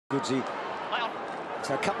Goodsy.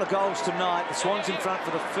 So a couple of goals tonight. The Swans in front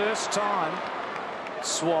for the first time.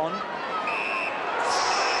 Swan. Oh,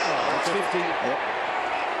 it's 50. Yep.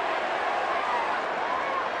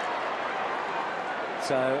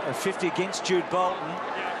 So a 50 against Jude Bolton.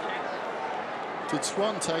 Did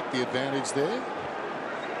Swan take the advantage there?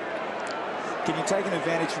 Can you take an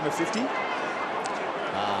advantage from a 50?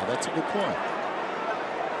 Ah, that's a good point.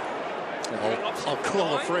 I'll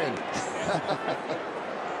call a friend.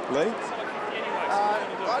 Lee?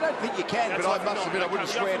 I don't think you can, but I must admit I wouldn't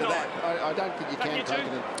swear to that. I don't think you can take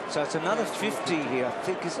it. So it's another 50 here. I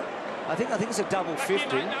think it's a double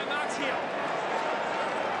 50.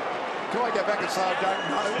 Can I go back and say I don't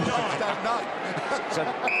know? I just don't know. So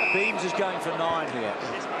Beams is going for 9 here.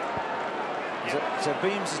 So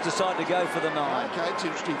Beams has decided to go for the 9. Okay, it's an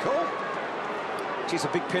interesting call. It's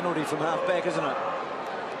a big penalty from half-back, isn't it?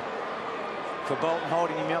 For Bolton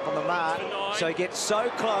holding him up on the mark. So he gets so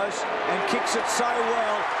close and kicks it so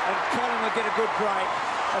well, and Collingwood get a good break.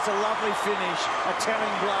 That's a lovely finish, a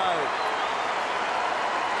telling blow.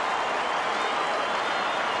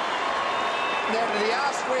 Now, did he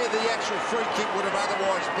ask where the actual free kick would have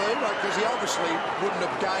otherwise been? Because he obviously wouldn't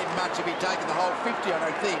have gained much if he'd taken the whole 50, I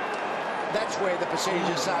don't think. That's where the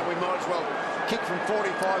percentages say we might as well kick from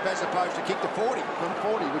 45 as opposed to kick to 40 from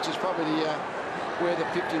 40, which is probably where the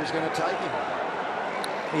 50 was going to take him.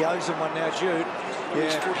 He owes him one now, Jude. Yeah.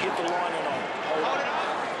 His foot hit the line and hold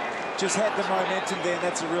it. Just had the momentum there.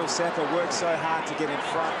 That's a real sapper. Worked so hard to get in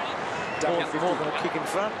front. More than a kick in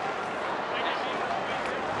front.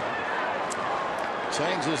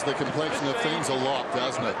 Changes the complexion of things a lot,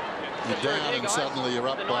 doesn't it? You're down and suddenly you're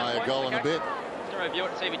up by a goal and a bit. Just to review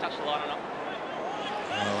it, see if he touched the line or not.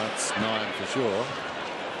 Well, that's 9 for sure.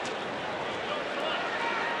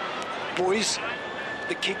 Boys,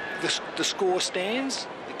 the kick, the score stands.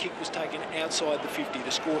 The kick was taken outside the 50.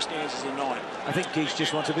 The score stands as a 9. I think Geese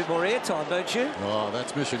just wants a bit more airtime, don't you? Oh,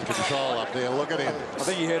 that's mission control up there. Look at him. I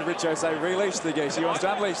think you heard Richo say release the geese. He wants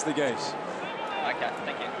to unleash the geese. Okay,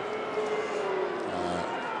 thank you.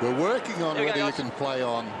 We're working on Here we go, whether you guys. can play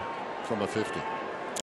on from a 50.